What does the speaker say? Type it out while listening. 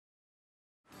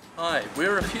Hi,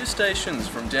 we're a few stations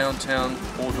from downtown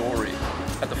Ordori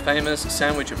at the famous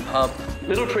sandwich and pub.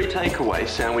 Little Tree Takeaway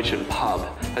Sandwich and Pub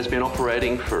has been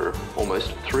operating for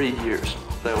almost 3 years.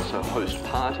 They also host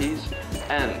parties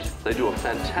and they do a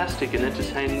fantastic and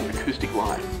entertaining acoustic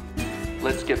live.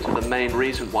 Let's get to the main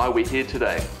reason why we're here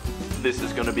today. This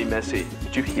is going to be messy.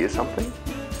 Did you hear something?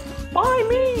 Buy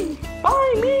me!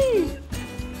 Buy me!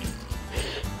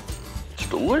 It's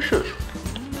delicious.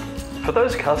 For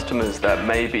those customers that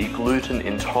may be gluten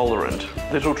intolerant,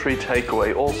 Little Tree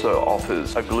Takeaway also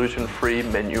offers a gluten-free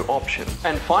menu option.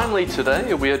 And finally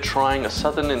today, we are trying a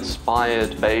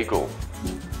southern-inspired bagel.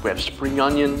 We have spring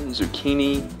onion,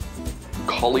 zucchini,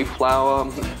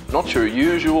 cauliflower, not your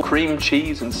usual cream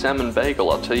cheese and salmon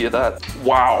bagel, I'll tell you that.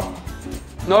 Wow!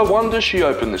 No wonder she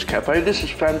opened this cafe, this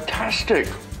is fantastic.